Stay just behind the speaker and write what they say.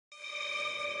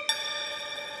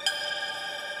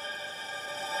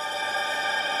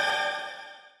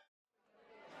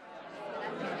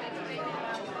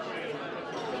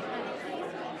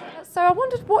So I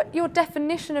wondered what your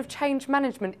definition of change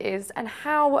management is and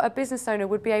how a business owner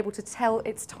would be able to tell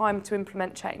it's time to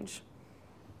implement change.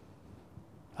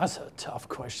 That's a tough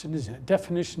question, isn't it?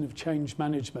 Definition of change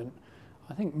management,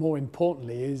 I think more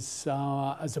importantly is,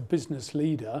 as a business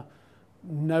leader,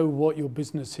 know what your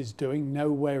business is doing,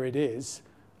 know where it is,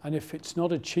 and if it's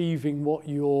not achieving what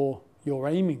you're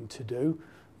aiming to do,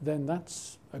 then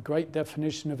that's a great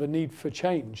definition of a need for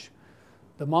change.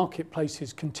 The marketplace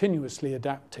is continuously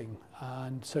adapting,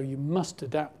 and so you must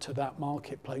adapt to that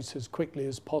marketplace as quickly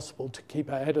as possible to keep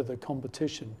ahead of the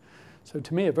competition. So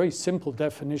to me, a very simple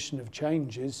definition of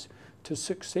change is to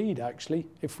succeed, actually.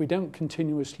 If we don't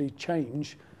continuously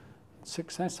change,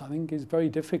 success, I think, is very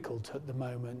difficult at the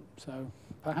moment. So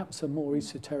perhaps a more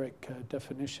esoteric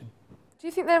definition. Do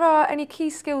you think there are any key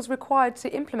skills required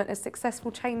to implement a successful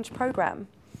change program?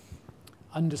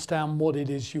 Understand what it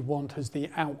is you want as the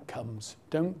outcomes.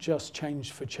 Don't just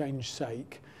change for change's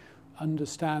sake.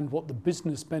 Understand what the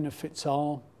business benefits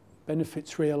are,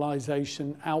 benefits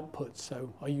realization, outputs.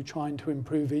 So are you trying to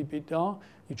improve EBITDA? Are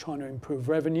you trying to improve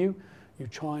revenue? You're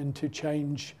trying to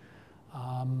change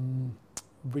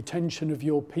retention of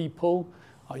your people?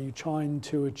 Are you trying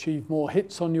to achieve more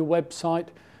hits on your website?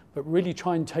 But really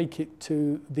try and take it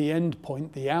to the end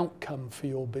point, the outcome for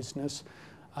your business,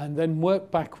 and then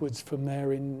work backwards from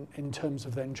there in terms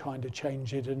of then trying to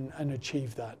change it and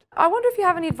achieve that. I wonder if you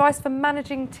have any advice for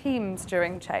managing teams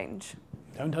during change?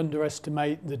 Don't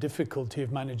underestimate the difficulty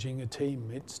of managing a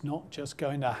team. It's not just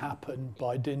going to happen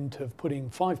by dint of putting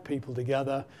 5 people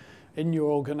together in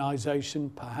your organisation,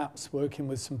 perhaps working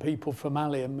with some people from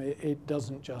Alium. It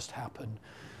doesn't just happen.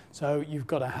 So you've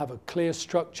got to have a clear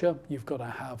structure, you've got to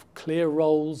have clear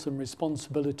roles and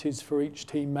responsibilities for each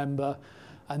team member,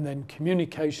 and then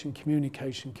communication,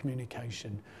 communication,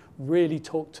 communication. Really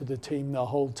talk to the team the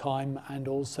whole time, and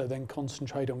also then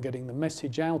concentrate on getting the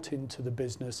message out into the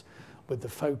business with the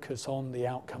focus on the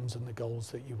outcomes and the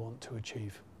goals that you want to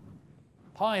achieve.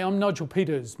 Hi, I'm Nigel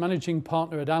Peters, Managing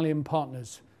Partner at Alium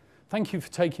Partners. Thank you for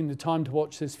taking the time to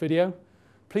watch this video.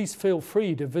 Please feel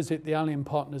free to visit the Alium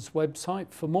Partners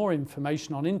website for more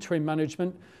information on interim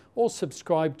management, or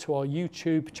subscribe to our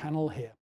YouTube channel here.